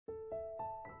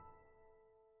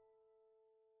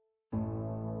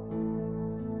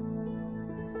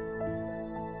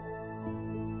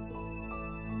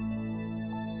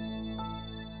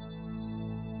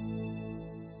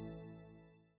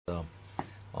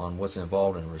on what's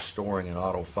involved in restoring an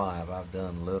Auto-5. I've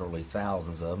done literally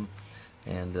thousands of them,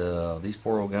 and these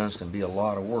poor old guns can be a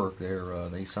lot of work.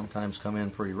 They sometimes come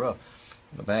in pretty rough.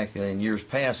 Back in years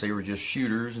past, they were just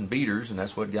shooters and beaters, and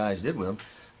that's what guys did with them.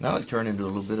 Now they've turned into a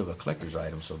little bit of a collector's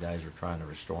item, so guys are trying to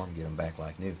restore them, get them back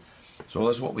like new. So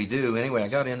that's what we do. Anyway, I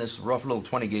got in this rough little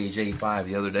 20 gauge A5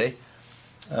 the other day.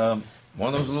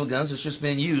 One of those little guns that's just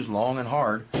been used long and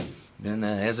hard. Been,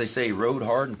 as they say, rode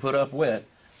hard and put up wet.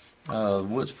 The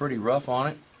wood's pretty rough on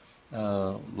it.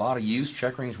 A lot of use.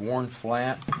 Check rings worn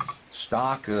flat.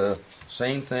 Stock,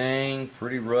 same thing,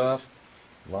 pretty rough.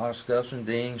 A lot of scuffs and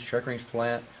dings. Check rings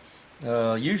flat.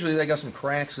 Usually they got some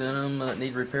cracks in them that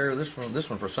need repair. This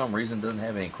one for some reason doesn't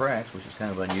have any cracks, which is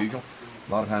kind of unusual.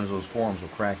 A lot of times those forms will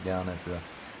crack down at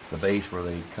the base where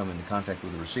they come into contact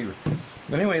with the receiver.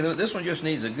 But anyway, this one just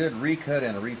needs a good recut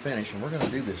and a refinish, and we're going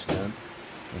to do this gun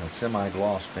in a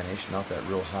semi-gloss finish, not that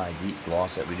real high, deep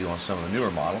gloss that we do on some of the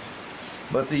newer models.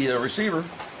 But the receiver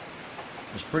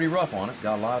is pretty rough on it. It's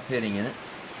got a lot of pitting in it.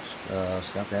 It's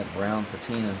got that brown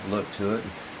patina look to it.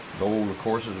 Gold, of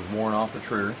course, is worn off the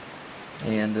trigger.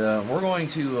 And we're going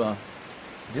to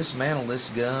dismantle this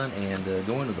gun and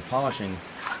go into the polishing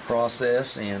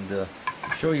process and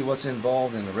show you what's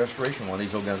involved in the restoration of one of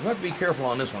these old guns. We have to be careful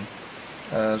on this one.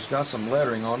 It's got some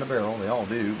lettering on the barrel. They all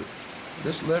do. But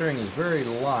this lettering is very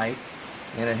light,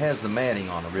 and it has the matting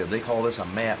on the rib. They call this a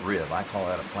matte rib. I call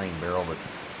that a plain barrel, but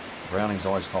Browning's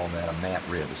always called that a matte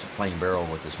rib. It's a plain barrel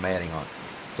with this matting on it.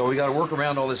 So we got to work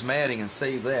around all this matting and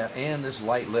save that and this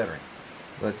light lettering.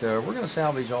 But we're going to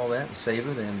salvage all that and save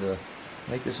it and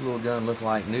make this little gun look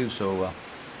like new. So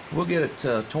we'll get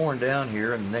it torn down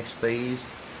here in the next phase,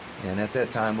 and at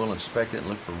that time we'll inspect it and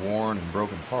look for worn and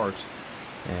broken parts,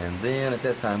 and then at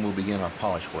that time we'll begin our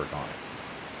polish work on it.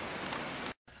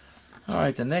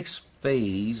 Alright, the next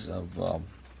phase of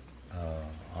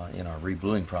in our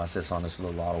rebluing process on this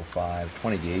little Auto-5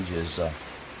 20 gauge is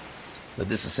the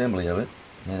disassembly of it.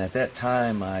 And at that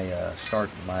time, I start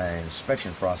my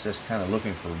inspection process, kind of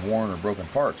looking for worn or broken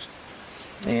parts.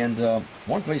 And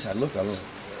one place I look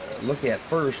at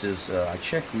first is I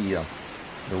check the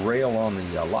rail on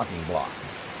the locking block.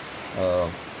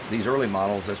 These early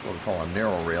models, that's what we call a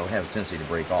narrow rail, have a tendency to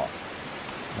break off.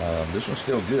 This one's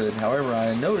still good. However,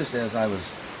 I noticed as I was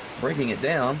breaking it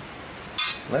down,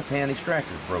 left-hand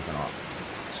extractor is broken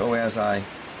off. So as I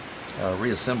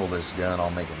reassemble this gun,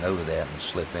 I'll make a note of that and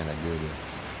slip in a good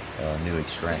new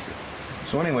extractor.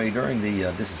 So anyway, during the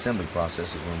disassembly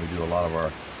process is when we do a lot of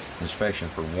our inspection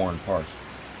for worn parts.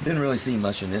 Didn't really see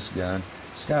much in this gun.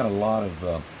 It's got a lot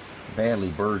of badly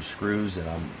burred screws,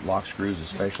 lock screws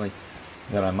especially,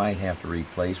 that I might have to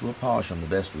replace. We'll polish them the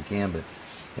best we can, but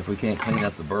if we can't clean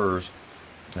up the burrs,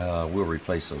 we'll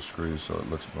replace those screws so it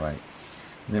looks bright.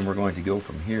 And then we're going to go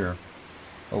from here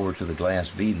over to the glass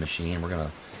bead machine. We're going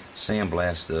to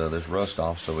sandblast this rust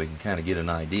off so we can kind of get an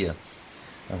idea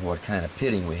of what kind of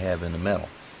pitting we have in the metal.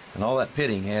 And all that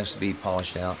pitting has to be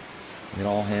polished out. It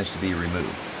all has to be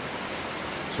removed.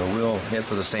 So we'll head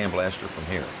for the sandblaster from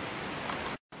here.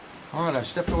 Alright, I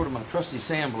stepped over to my trusty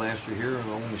sandblaster here, an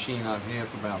old machine I've had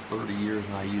for about 30 years,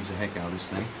 and I use the heck out of this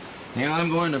thing. And I'm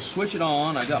going to switch it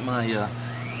on. I got my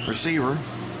receiver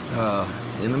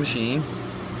in the machine,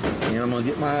 and I'm going to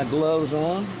get my gloves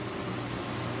on,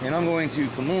 and I'm going to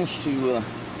commence to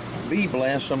bead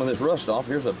blast some of this rust off.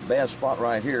 Here's a bad spot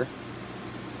right here,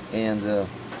 and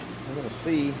we're going to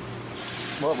see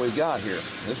what we've got here.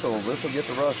 This will get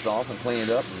the rust off and clean it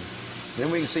up, and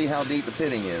then we can see how deep the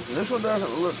pitting is. And this one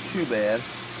doesn't look too bad.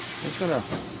 It's going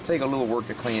to take a little work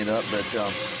to clean it up, but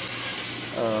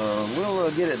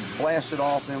we'll get it blasted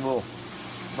off, and we'll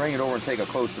bring it over and take a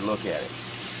closer look at it.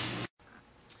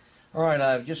 Alright,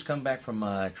 I've just come back from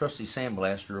my trusty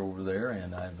sandblaster over there,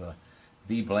 and I've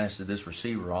bead blasted this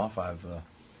receiver off. I've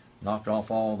knocked off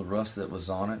all the rust that was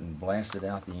on it and blasted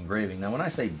out the engraving. Now when I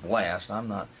say blast, I'm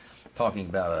not talking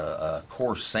about a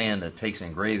coarse sand that takes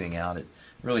engraving out. It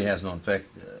really has no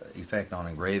effect on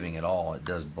engraving at all. It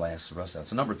does blast the rust out.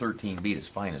 It's a number 13 bead. It's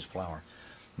fine as flour,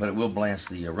 but it will blast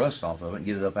the rust off of it and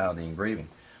get it up out of the engraving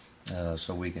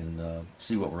so we can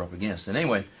see what we're up against. And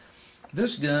anyway,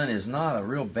 this gun is not a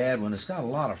real bad one. It's got a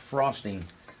lot of frosting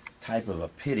type of a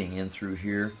pitting in through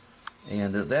here,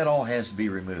 and that all has to be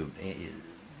removed.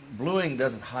 Bluing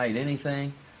doesn't hide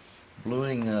anything.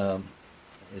 Bluing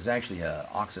is actually an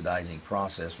oxidizing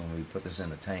process when we put this in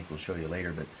the tank. We'll show you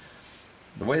later, but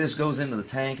the way this goes into the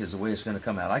tank is the way it's going to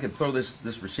come out. I could throw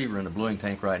this receiver in the bluing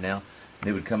tank right now, and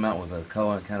it would come out with a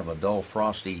color, kind of a dull,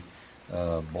 frosty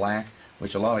black,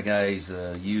 which a lot of guys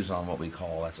use on what we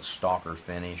call, that's a stalker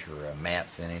finish or a matte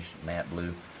finish, matte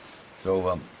blue.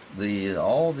 So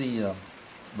all the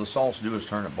the salts do is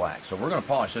turn it black. So we're going to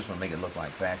polish this one, make it look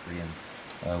like factory,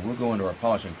 and we'll go into our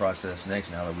polishing process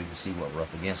next now that we can see what we're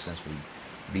up against since we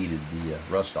beaded the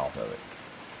rust off of it.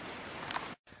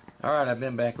 Alright, I've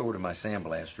been back over to my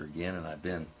sandblaster again, and I've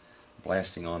been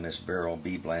blasting on this barrel,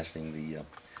 bead blasting the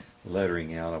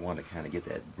lettering out. I wanted to kind of get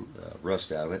that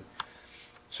rust out of it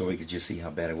so we could just see how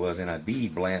bad it was. And I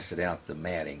bead blasted out the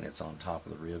matting that's on top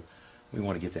of the rib. We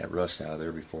want to get that rust out of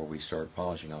there before we start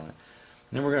polishing on it.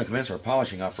 And then we're going to commence our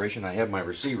polishing operation. I have my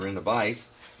receiver in the vise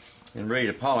and ready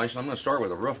to polish. I'm going to start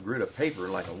with a rough grit of paper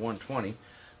like a 120.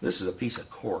 This is a piece of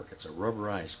cork. It's a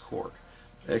rubberized cork.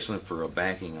 Excellent for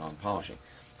backing on polishing,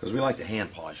 because we like to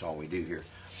hand polish all we do here.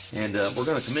 And we're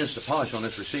going to commence to polish on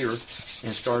this receiver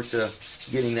and start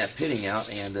getting that pitting out.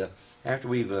 And after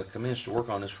we've commenced to work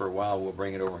on this for a while, we'll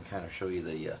bring it over and kind of show you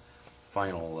the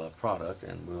final product,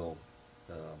 and we'll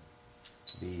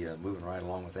be moving right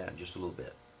along with that in just a little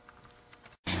bit.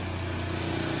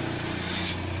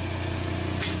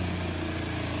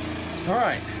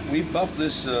 Alright, we've buffed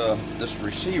this this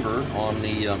receiver on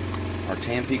the our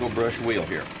Tampico brush wheel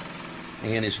here,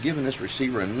 and it's given this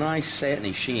receiver a nice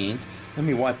satiny sheen. Let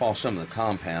me wipe off some of the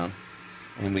compound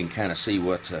and we can kind of see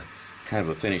what kind of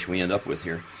a finish we end up with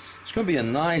here. It's going to be a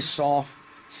nice soft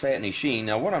satiny sheen.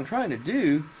 Now what I'm trying to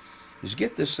do is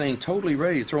get this thing totally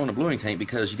ready to throw in the bluing tank,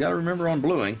 because you got to remember on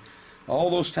bluing, all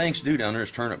those tanks do down there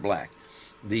is turn it black.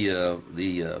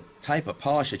 The type of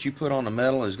polish that you put on the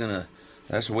metal is going to,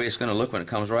 that's the way it's going to look when it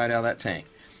comes right out of that tank.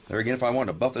 There again, if I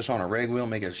wanted to buff this on a rag wheel,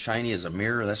 make it as shiny as a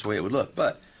mirror, that's the way it would look.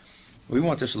 But we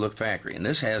want this to look factory, and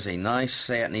this has a nice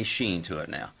satiny sheen to it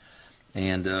now.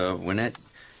 And when that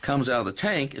comes out of the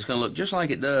tank, it's going to look just like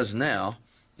it does now,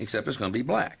 except it's going to be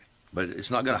black. But it's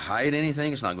not going to hide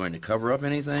anything. It's not going to cover up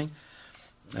anything.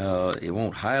 It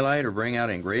won't highlight or bring out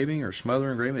engraving or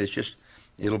smother engraving. It's just,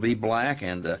 it'll be black,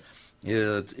 and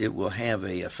it will have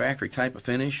a factory type of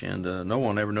finish, and no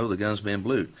one will ever know the gun's been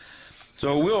blued.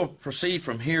 So we'll proceed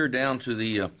from here down to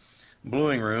the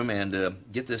bluing room and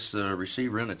get this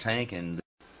receiver in the tank. And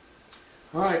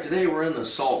alright, today we're in the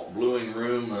salt bluing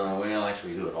room. Well,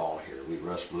 actually we do it all here. We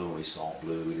rust blue and we salt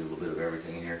blue. We do a little bit of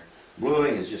everything in here.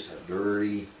 Bluing is just a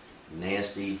dirty,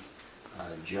 nasty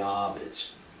job. It's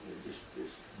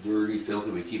dirty, filthy.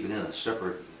 We keep it in a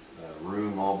separate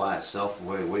room all by itself,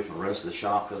 away from the rest of the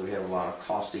shop, because we have a lot of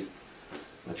caustic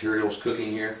materials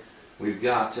cooking here. We've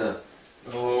got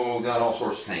got all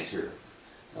sorts of tanks here.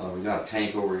 We've got a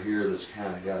tank over here that's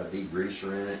kind of got a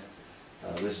degreaser in it.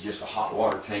 This is just a hot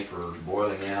water tank for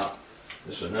boiling out.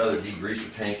 This is another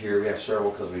degreaser tank here. We have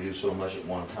several because we do so much at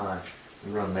one time.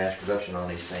 We run mass production on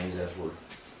these things as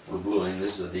we're bluing.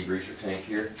 This is a degreaser tank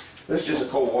here. This is just a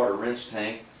cold water rinse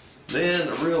tank. Then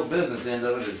the real business end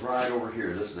of it is right over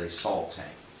here. This is a salt tank.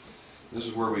 This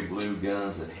is where we blue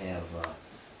guns that have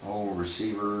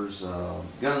receivers,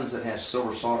 guns that have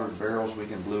silver soldered barrels. We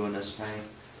can blue in this tank.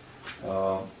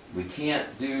 We can't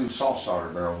do soft solder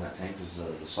barrels in that tank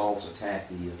because the salts attack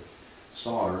the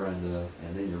solder, and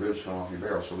then your ribs come off your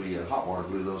barrel. So we hot water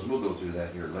glue those, and we'll go through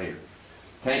that here later.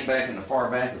 Tank back in the far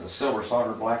back is a silver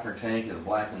solder blacker tank. It'll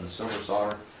blacken the silver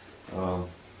solder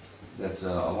that's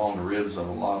along the ribs of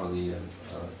a lot of the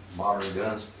modern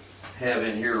guns. Have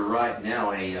in here right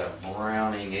now a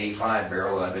Browning A5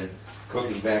 barrel that I've been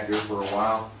cooking back there for a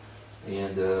while,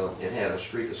 and it had a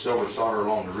streak of silver solder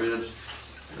along the ribs,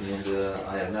 and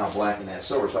I have now blackened that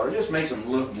silver solder. It just makes them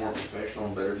look more professional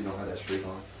and better if you don't have that streak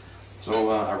on it. So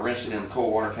I rinsed it in the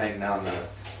cold water tank. Now I'm going to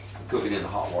cook it in the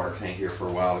hot water tank here for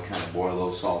a while to kind of boil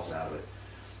those salts out of it.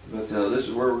 But this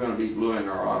is where we're going to be bluing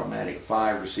our automatic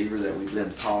 5 receiver that we've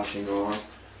been polishing on,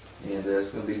 and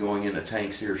it's going to be going into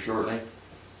tanks here shortly.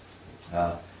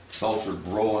 Salts are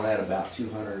rolling at about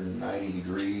 290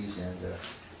 degrees and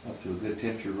up to a good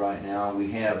temperature right now.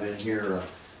 We have in here,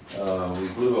 we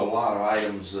blew a lot of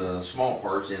items, small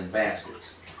parts, in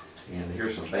baskets. And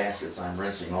here's some baskets I'm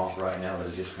rinsing off right now that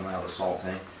have just come out of the salt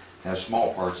tank. Have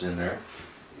small parts in there.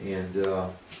 And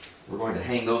we're going to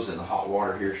hang those in the hot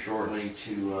water here shortly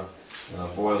to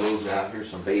boil those out. Here's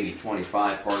some baby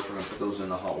 25 parts. We're going to put those in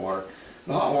the hot water.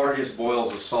 The hot water just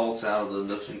boils the salts out of the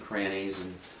nooks and crannies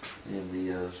and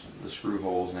the screw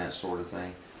holes and that sort of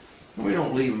thing. And we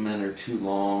don't leave them in there too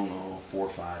long, 4 or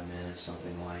 5 minutes,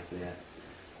 something like that.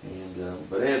 And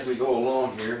but as we go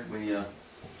along here, we have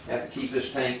to keep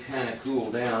this tank kind of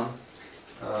cooled down.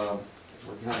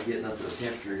 We're kind of getting up to the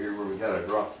temperature here where we got to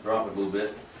drop it a little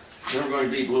bit. Then we're going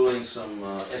to be bluing some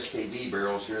SKD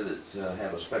barrels here that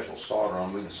have a special solder on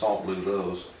them. We can salt blue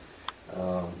those.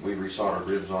 We resoldered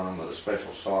ribs on them with a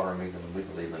special solder, and we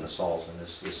can leave them in the salts, and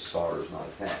this solder is not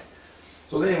attacked.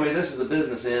 So anyway, this is the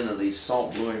business end of the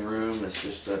salt bluing room. It's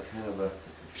just kind of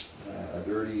a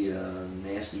dirty,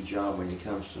 nasty job when it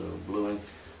comes to bluing.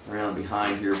 Around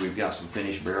behind here, we've got some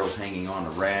finished barrels hanging on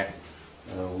the rack.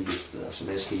 We just some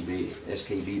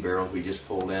SKB barrels we just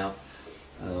pulled out.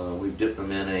 We've dipped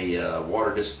them in a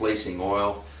water displacing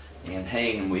oil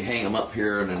and we hang them up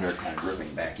here, and then they're kind of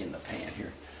dripping back in the pan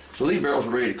here. So these barrels are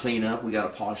ready to clean up. We got to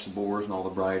polish the bores and all the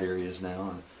bright areas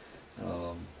now,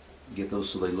 and get those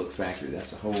so they look factory. That's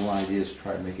the whole idea, is to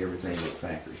try to make everything look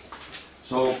factory.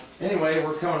 So anyway,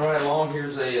 we're coming right along.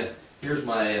 Here's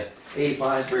my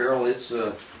Auto-5 barrel. It's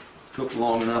cooked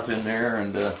long enough in there,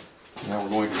 and now we're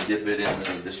going to dip it in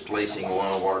the displacing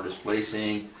oil, water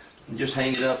displacing, and just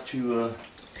hang it up to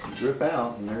drip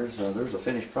out, and there's a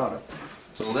finished product.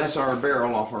 So that's our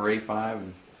barrel off our Auto-5,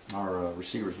 and our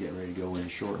receiver's getting ready to go in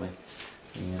shortly.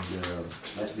 And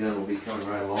that's done. We'll be coming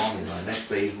right along, and our next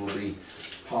phase will be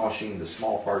polishing the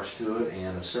small parts to it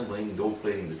and assembling and gold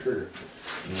plating the trigger.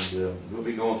 And we'll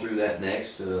be going through that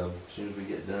next as soon as we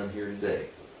get done here today.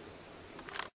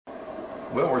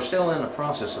 Well, we're still in the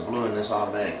process of bluing this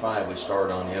automatic 5 we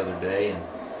started on the other day, and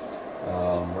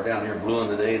we're down here bluing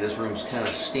today. This room's kind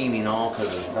of steaming off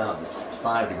because it's about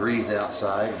 5 degrees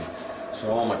outside, and so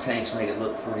all my tanks make it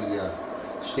look pretty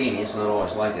steamy. It's not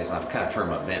always like this. I've kind of turned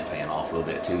my vent fan off a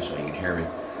little bit too so you can hear me.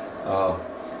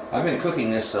 I've been cooking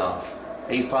this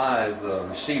Auto-5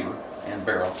 receiver and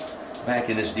barrel back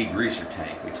in this degreaser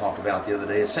tank we talked about the other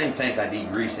day. The same tank I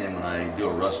degrease in when I do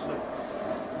a rust blue.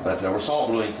 But we're salt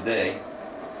bluing today,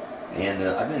 and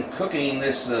I've been cooking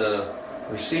this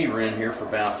receiver in here for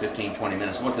about 15-20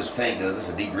 minutes. What this tank does, it's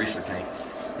a degreaser tank.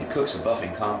 It cooks the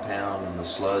buffing compound and the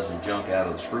sludge and junk out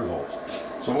of the screw holes.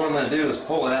 So what I'm going to do is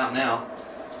pull it out now,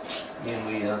 and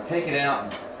we take it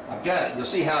out. And you'll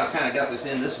see how I kind of got this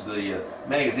in. This is the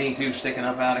magazine tube sticking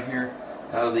up out of here,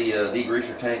 out of the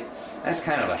degreaser tank. That's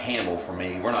kind of a handle for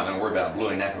me. We're not going to worry about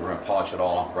bluing that because we're going to polish it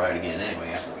all off right again anyway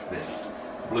after it's been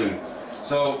blued.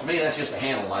 So to me, that's just a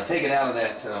handle. I take it out of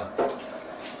that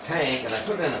tank, and I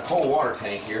put it in a cold water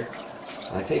tank here.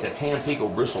 And I take a Tampico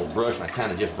bristle brush, and I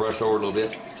kind of just brush over a little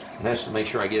bit. And that's to make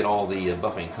sure I get all the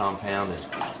buffing compound and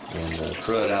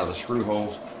crud out of the screw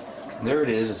holes. And there it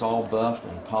is. It's all buffed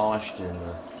and polished, and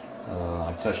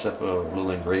I touched up a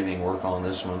little engraving work on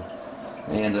this one.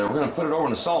 And we're going to put it over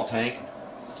in the salt tank.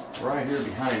 Right here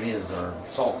behind me is our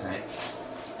salt tank.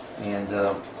 And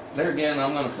there again,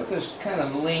 I'm going to put this, kind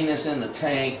of lean this in the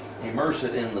tank, immerse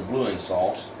it in the bluing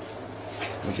salts,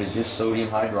 which is just sodium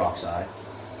hydroxide.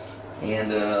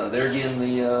 And there again,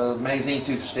 the magazine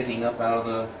tube sticking up out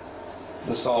of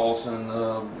the salts, and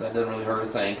that doesn't really hurt a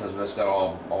thing because that's got to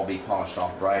all be polished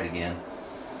off bright again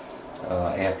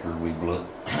after we blew it.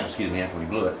 Excuse me, after we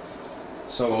blew it.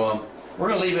 So we're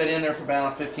going to leave it in there for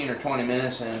about 15 or 20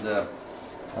 minutes, and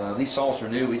these salts are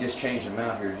new. We just changed them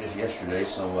out here just yesterday,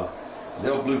 so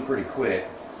they'll blue pretty quick.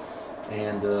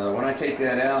 And when I take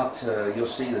that out, you'll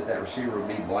see that receiver will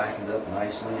be blackened up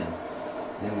nicely, and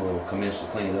then we'll commence to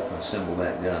clean it up and assemble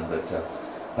that gun. But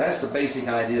that's the basic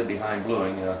idea behind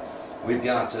bluing. We've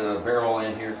got a barrel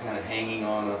in here kind of hanging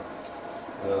on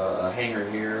a hanger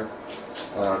here.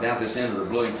 Down at this end of the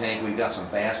bluing tank, we've got some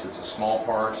baskets of small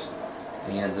parts,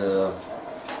 and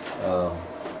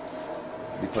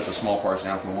we put the small parts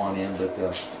down from one end. But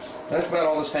that's about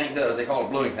all this tank does. They call it a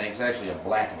bluing tank. It's actually a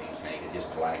blackening tank. It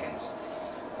just blackens.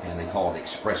 And they call it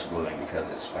express bluing because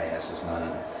it's fast. It's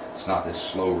not this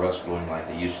slow rust bluing like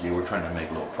they used to do. We're trying to make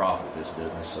a little profit with this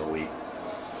business, so we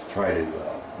try to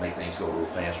make things go a little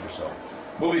faster. So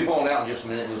we'll be pulling out in just a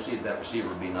minute. You'll see that receiver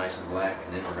will be nice and black,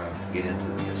 and then we're going to get into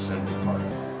the assembly part.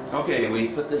 Okay, we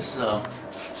put this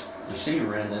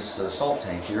receiver in this salt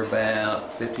tank here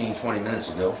about 15-20 minutes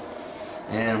ago,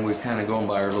 and we're kind of going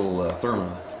by our little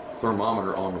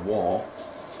thermometer on the wall,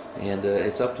 and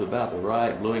it's up to about the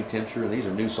right bluing temperature. And these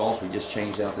are new salts we just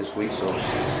changed out this week, so it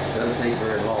doesn't take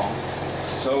very long.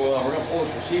 So we're going to pull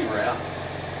this receiver out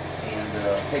and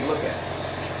take a look at it.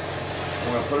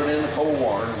 We're going to put it in the cold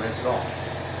water and rinse it off.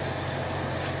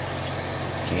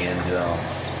 And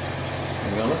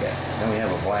we're going to look at it. Then we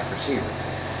have a black receiver.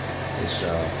 It's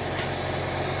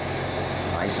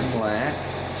nice and black.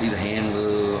 See the hand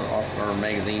off our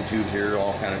magazine tube here,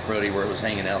 all kind of cruddy where it was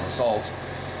hanging out of the salts.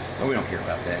 But we don't care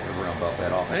about that because we're going to buff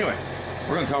that off. Anyway,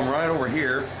 we're going to come right over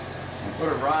here and put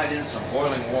it right in some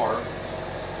boiling water.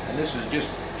 And this is just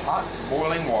hot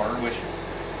boiling water, which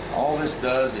all this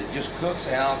does, it just cooks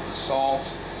out the salts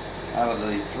out of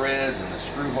the threads and the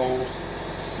screw holes.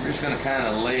 I'm just going to kind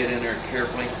of lay it in there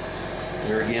carefully.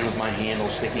 There again with my handle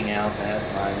sticking out,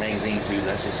 my magazine tube,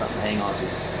 that's just something to hang on to.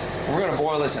 And we're going to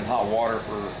boil this in hot water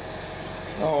for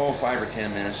 5 or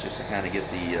 10 minutes just to kind of get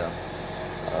the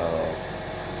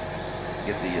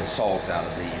salts out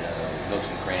of the nooks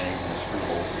and crannies in the screw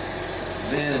hole.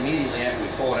 Then immediately after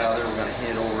we pull it out of there, we're going to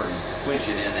head over and quench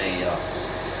it in a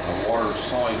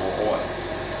water-soluble oil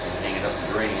and hang it up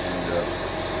the drain, and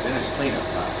then it's cleanup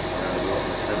time. We're going to go up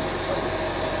and assemble it. So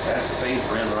that's the phase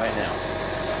we're in right now.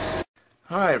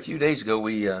 All right, a few days ago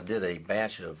we did a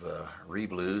batch of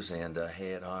reblues and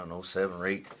had, I don't know, 7 or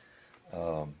 8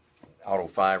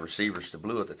 Auto-5 receivers to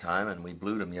blue at the time, and we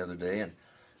blued them the other day. And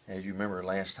as you remember,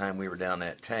 last time we were down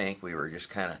that tank, we were just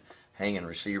kind of hanging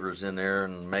receivers in there,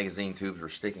 and magazine tubes were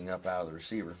sticking up out of the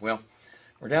receiver. Well,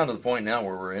 we're down to the point now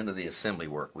where we're into the assembly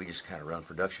work. We just kind of run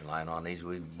production line on these.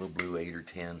 We'll blue 8 or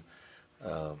 10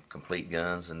 complete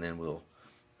guns, and then we'll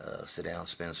sit down and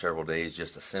spend several days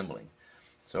just assembling.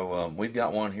 So we've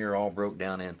got one here all broke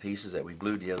down in pieces that we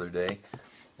blued the other day.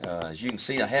 As you can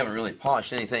see, I haven't really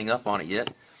polished anything up on it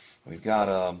yet. We've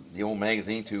got the old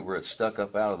magazine tube where it's stuck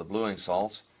up out of the bluing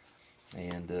salts,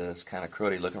 and it's kind of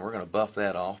cruddy looking. We're going to buff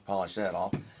that off, polish that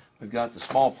off. We've got the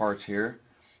small parts here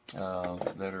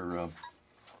that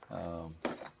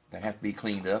have to be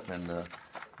cleaned up, and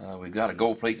we've got to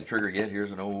gold plate the trigger yet.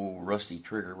 Here's an old rusty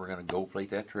trigger. We're going to gold plate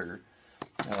that trigger.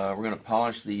 We're going to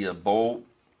polish the bolt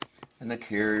and the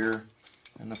carrier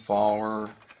and the follower,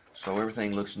 so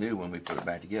everything looks new when we put it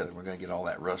back together. We're going to get all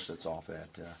that rust that's off that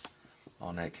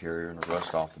on that carrier and the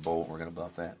rust off the bolt. We're going to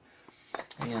buff that,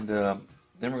 and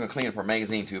then we're going to clean up our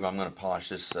magazine tube. I'm going to polish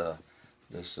this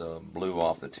blue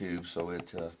off the tube so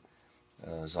it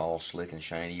is all slick and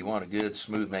shiny. You want a good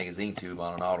smooth magazine tube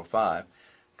on an Auto-5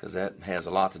 because that has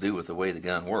a lot to do with the way the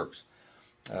gun works.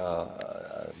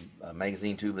 A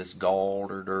magazine tube that's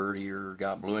galled or dirty or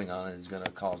got bluing on it is going to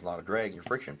cause a lot of drag. Your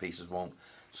friction pieces won't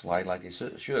slide like they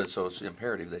should, so it's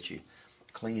imperative that you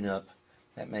clean up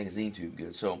that magazine tube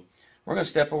good. So we're going to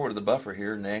step over to the buffer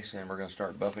here next, and we're going to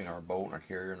start buffing our bolt and our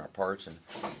carrier and our parts and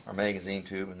our magazine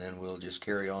tube, and then we'll just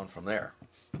carry on from there.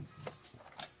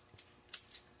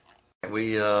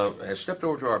 We have stepped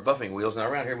over to our buffing wheels. Now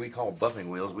around here we call buffing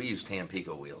wheels. We use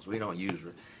Tampico wheels. We don't use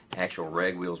actual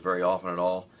rag wheels very often at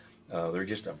all. They're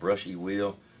just a brushy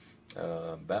wheel,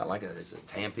 about like it's a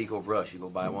Tampico brush. You go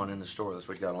buy one in the store, that's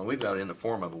what you got on. We've got it in the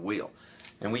form of a wheel.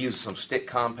 And we use some stick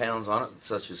compounds on it,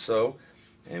 such as so,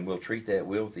 and we'll treat that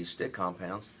wheel with these stick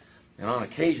compounds. And on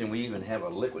occasion we even have a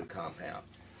liquid compound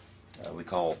we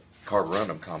call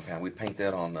carborundum compound. We paint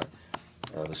that on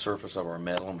the surface of our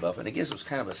metal and buff it. It gives us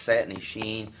kind of a satiny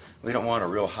sheen. We don't want a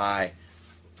real high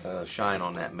shine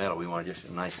on that metal. We want just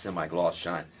a nice semi-gloss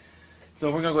shine. So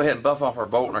we're going to go ahead and buff off our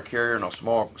bolt and our carrier and our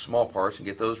small parts and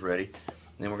get those ready.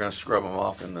 And then we're going to scrub them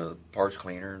off in the parts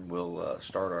cleaner, and we'll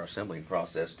start our assembling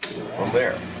process from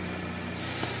there.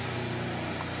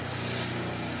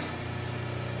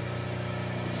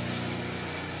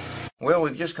 Well,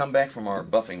 we've just come back from our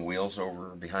buffing wheels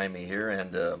over behind me here,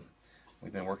 and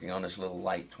we've been working on this little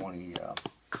light 20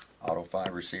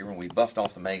 Auto-5 receiver, and we buffed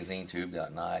off the magazine tube,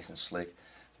 got nice and slick.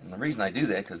 And the reason I do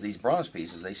that, because these bronze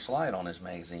pieces, they slide on this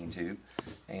magazine tube,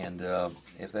 and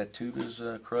if that tube is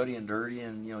cruddy and dirty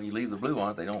and you leave the blue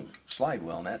on it, they don't slide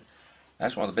well. And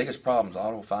that's one of the biggest problems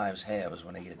Auto-5s have, is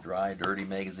when they get dry, dirty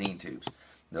magazine tubes.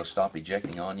 They'll stop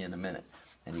ejecting on you in a minute,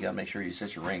 and you got to make sure you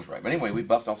set your rings right. But anyway, we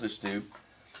buffed off this tube.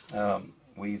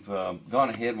 We've gone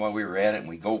ahead while we were at it, and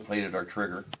we gold plated our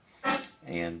trigger,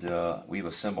 and we've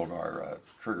assembled our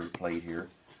trigger plate here,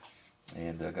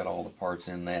 and got all the parts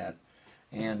in that.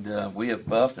 And we have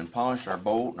buffed and polished our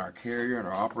bolt and our carrier and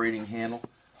our operating handle,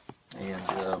 and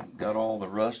got all the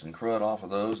rust and crud off of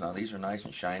those. Now these are nice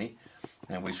and shiny,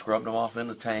 and we scrubbed them off in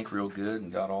the tank real good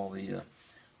and got all the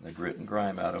grit and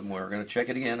grime out of them. We're going to check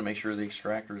it again to make sure the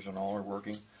extractors and all are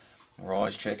working. We're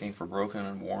always checking for broken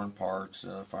and worn parts,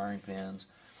 firing pins.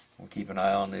 We'll keep an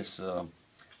eye on this, the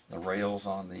rails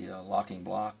on the locking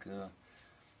block.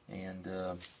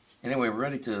 Anyway, we're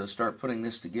ready to start putting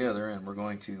this together, and we're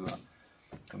going to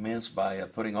commence by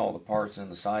putting all the parts in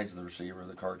the sides of the receiver,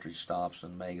 the cartridge stops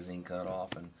and magazine cutoff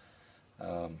and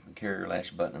the carrier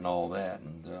latch button and all that.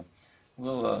 And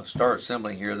we'll start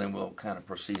assembling here, then we'll kind of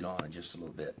proceed on in just a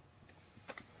little bit.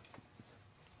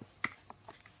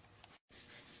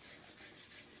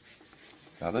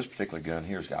 Now this particular gun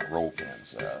here's got roll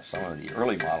pins. Some of the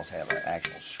early models have an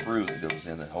actual screw that goes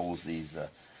in that holds these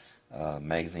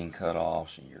magazine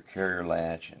cutoffs and your carrier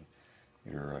latch and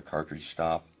your cartridge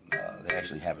stop. They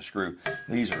actually have a screw.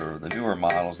 These are the newer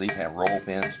models. These have roll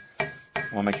pins. You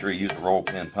want to make sure you use a roll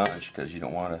pin punch, because you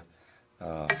don't want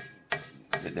to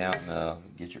get down,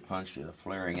 get your punch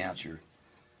flaring out your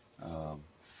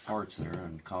parts there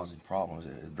and causing problems.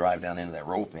 It drive down into that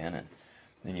roll pin, and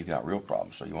then you've got real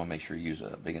problems. So you want to make sure you use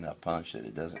a big enough punch that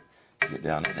it doesn't get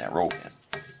down in that roll pin.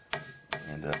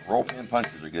 And roll pin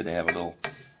punches are good to have a little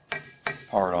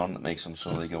part on that makes them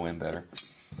so they go in better.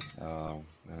 We'll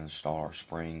install our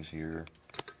springs here,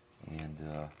 and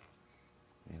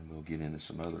we'll get into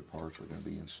some other parts we're going to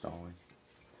be installing.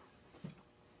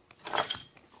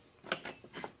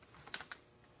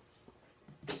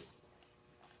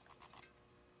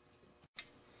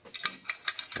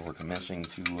 So we're commencing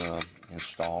to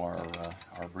install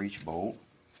our breech bolt,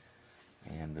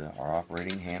 and our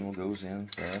operating handle goes in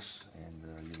first,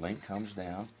 and your link comes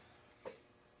down.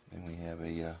 Then we have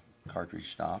a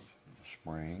cartridge stop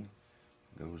spring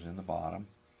goes in the bottom.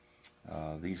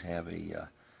 These have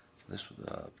this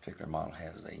particular model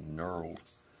has a knurled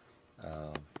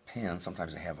pin.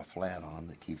 Sometimes they have a flat on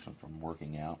that keeps them from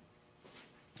working out.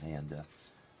 And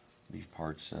these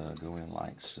parts go in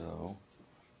like so.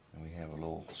 And we have a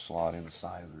little slot in the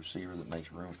side of the receiver that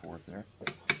makes room for it there.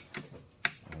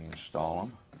 And we install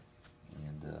them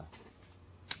and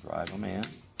drive them in.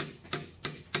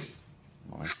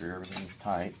 Make sure everything's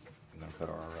tight. We're going to put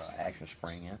our action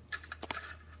spring in.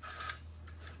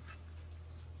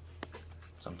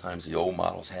 Sometimes the old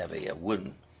models have a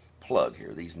wooden plug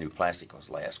here. These new plastic ones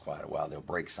last quite a while. They'll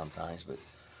break sometimes, but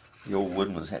the old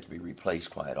wooden ones have to be replaced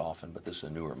quite often. But this is a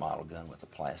newer model gun with the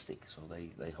plastic, so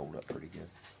they hold up pretty good.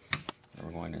 And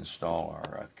we're going to install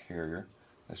our carrier.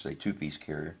 That's a two-piece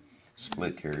carrier,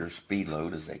 split carrier, speed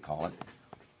load as they call it.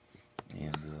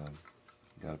 And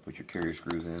you got to put your carrier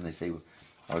screws in. They say,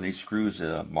 are these screws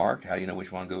marked? How do you know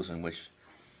which one goes in which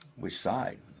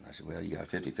side? I said, well, you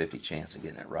got a 50-50 chance of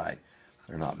getting it right.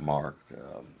 They're not marked.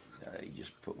 You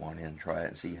just put one in, try it,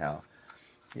 and see how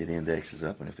it indexes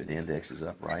up. And if it indexes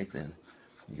up right, then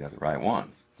you got the right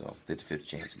one. So 50-50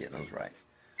 chance of getting those right.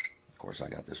 Of course, I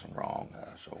got this one wrong,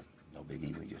 so no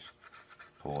biggie. We just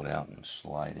pull it out and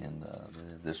slide in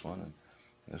this one, and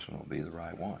this one will be the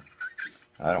right one.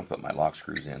 I don't put my lock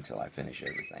screws in until I finish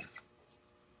everything.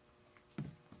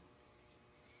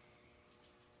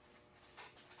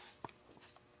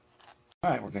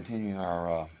 Alright, we're continuing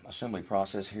our assembly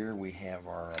process here. We have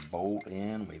our bolt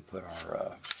in. We put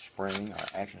our spring, our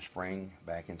action spring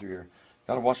back in through here.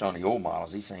 Got to watch on the old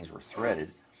models. These things were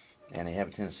threaded, and they have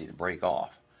a tendency to break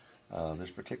off.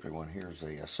 This particular one here is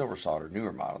a silver solder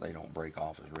newer model. They don't break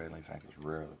off as readily. In fact, it's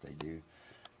rare that they do.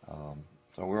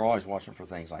 So we're always watching for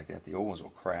things like that. The old ones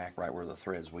will crack right where the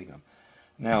threads weaken them.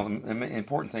 Now, the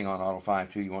important thing on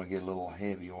Auto-5 too, you want to get a little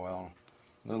heavy oil,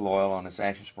 a little oil on this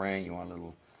action spring. You want a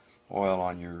little oil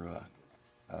on your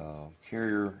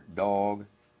carrier dog,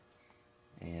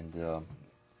 and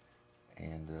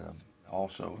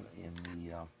also in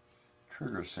the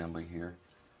trigger assembly here.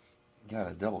 You got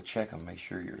to double check them, make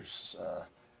sure your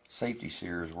safety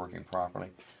sear is working properly.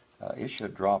 It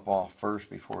should drop off first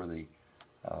before the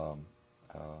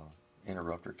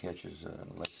interrupter catches.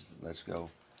 Let's go.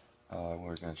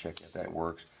 We're going to check if that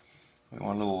works. We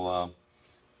want a little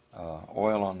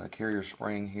oil on the carrier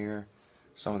spring here.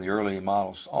 Some of the early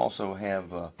models also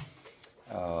have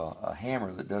a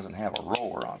hammer that doesn't have a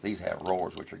roller on it. These have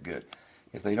rollers, which are good.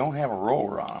 If they don't have a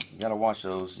roller on them, you got to watch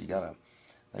those.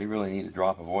 They really need a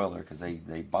drop of oil there, because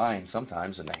they bind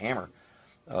sometimes, and the hammer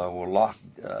will lock,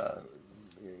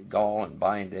 gall and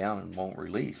bind down and won't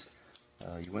release.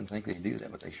 You wouldn't think they'd do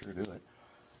that, but they sure do it.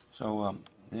 So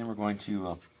then we're going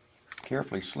to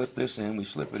carefully slip this in. We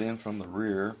slip it in from the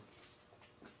rear,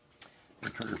 the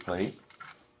trigger plate,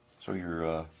 so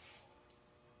your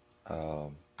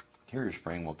carrier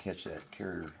spring will catch that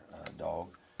carrier dog.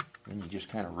 Then you just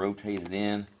kind of rotate it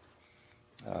in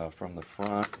from the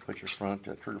front. Put your front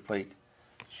trigger plate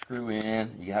screw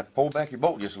in. You have to pull back your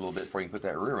bolt just a little bit before you can put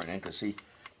that rear one in, because see,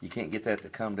 you can't get that to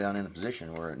come down in the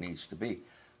position where it needs to be.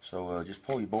 So just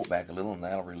pull your bolt back a little, and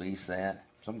that'll release that.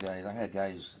 Some guys, I had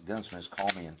guys, gunsmiths,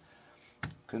 call me and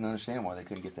couldn't understand why they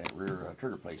couldn't get that rear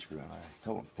trigger plate screw in. I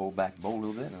told them to pull back the bolt a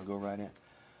little bit, and it'll go right in.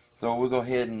 So we'll go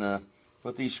ahead and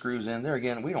put these screws in. There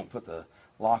again, we don't put the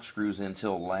lock screws in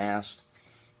till last.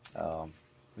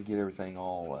 We get everything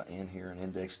all in here and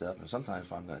indexed up. And sometimes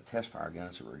if I'm going to test fire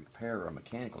guns or repair or a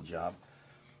mechanical job,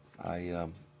 I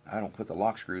don't put the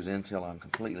lock screws in until I'm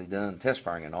completely done test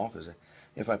firing and all, because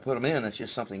if I put them in, that's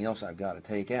just something else I've got to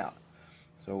take out.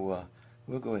 So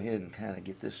we'll go ahead and kind of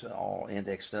get this all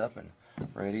indexed up and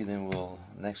ready. Then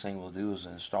next thing we'll do is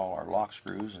install our lock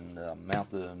screws and mount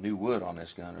the new wood on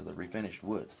this gun, or the refinished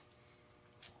wood.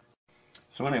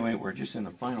 So anyway, we're just in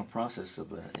the final process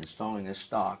of installing this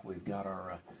stock. We've got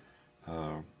our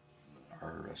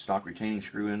stock retaining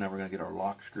screw in. Now we're going to get our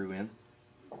lock screw in.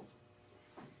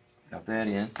 Got that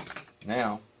in.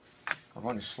 Now we're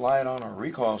going to slide on our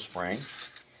recoil spring,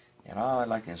 and I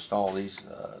like to install these,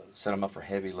 set them up for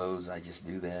heavy loads. I just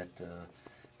do that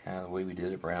kind of the way we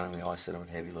did at Browning. We always set them at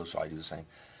heavy loads, so I do the same.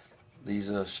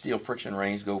 these steel friction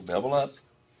rings go bevel up.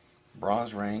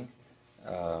 Bronze ring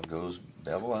goes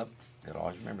bevel up. Gotta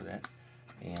always remember that.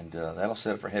 And that'll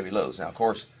set it for heavy loads. Now, of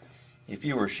course, if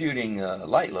you were shooting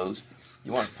light loads,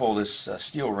 you want to pull this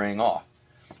steel ring off.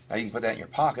 Now, you can put that in your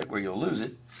pocket where you'll lose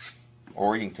it,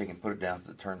 or you can take and put it down,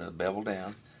 turn the bevel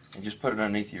down, and just put it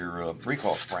underneath your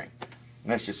recoil spring.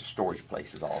 And that's just a storage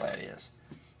place is all that is.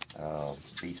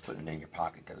 Beats putting it in your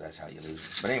pocket because that's how you lose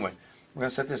it. But anyway, we're going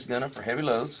to set this gun up for heavy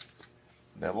loads.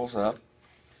 Bevels up.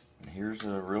 And here's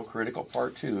a real critical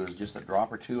part too, is just a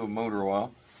drop or two of motor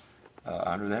oil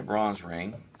under that bronze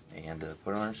ring, and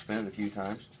put it on and spin it a few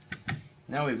times.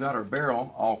 Now we've got our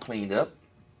barrel all cleaned up,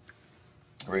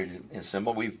 ready to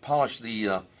assemble. We've polished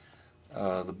the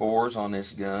bores on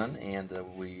this gun, and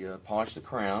we polished the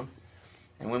crown.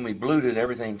 And when we blued it,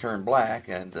 everything turned black,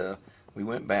 and we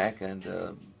went back and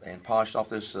polished off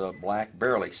this black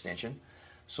barrel extension,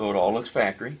 so it all looks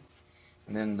factory.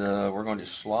 And then we're going to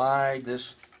slide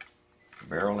this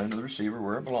barrel into the receiver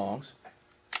where it belongs,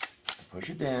 push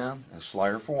it down, and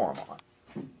slide our forearm on.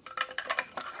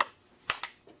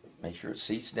 Make sure it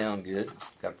seats down good.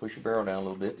 Got to push your barrel down a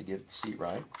little bit to get it to seat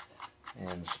right.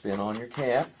 And spin on your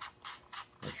cap.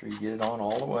 Make sure you get it on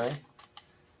all the way.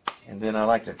 And then I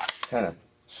like to kind of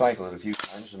cycle it a few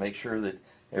times to make sure that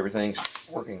everything's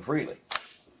working freely.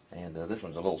 And this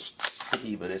one's a little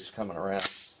sticky, but it's coming around.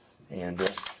 And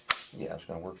yeah, it's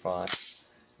going to work fine.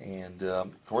 And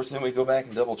of course, then we go back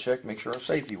and double check, make sure our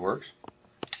safety works.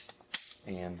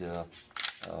 And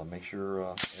make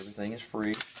sure everything is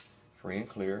free and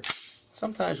clear.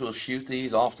 Sometimes we'll shoot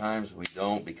these, oftentimes we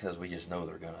don't, because we just know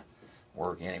they're going to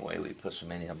work anyway. We put so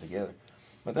many of them together.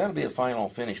 But that'll be a final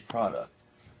finished product.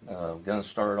 Gun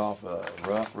started off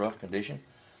rough condition.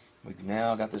 We've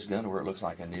now got this gun to where it looks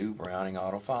like a new Browning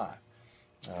Auto-5.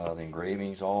 The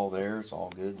engraving's all there. It's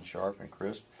all good and sharp and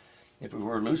crisp. If we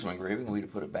were to lose some engraving, we'd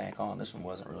have put it back on. This one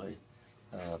wasn't really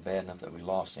bad enough that we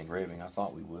lost the engraving. I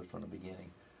thought we would from the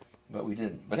beginning, but we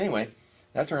didn't. But anyway,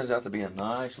 that turns out to be a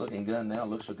nice looking gun now. It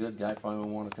looks so good, guy probably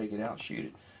won't want to take it out and shoot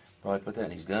it. Probably put that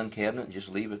in his gun cabinet and just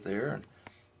leave it there,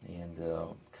 and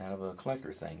kind of a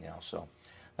collector thing now. So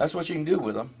that's what you can do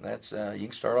with them. That's you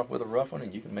can start off with a rough one,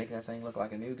 and you can make that thing look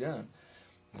like a new gun.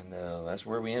 And that's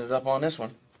where we ended up on this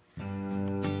one.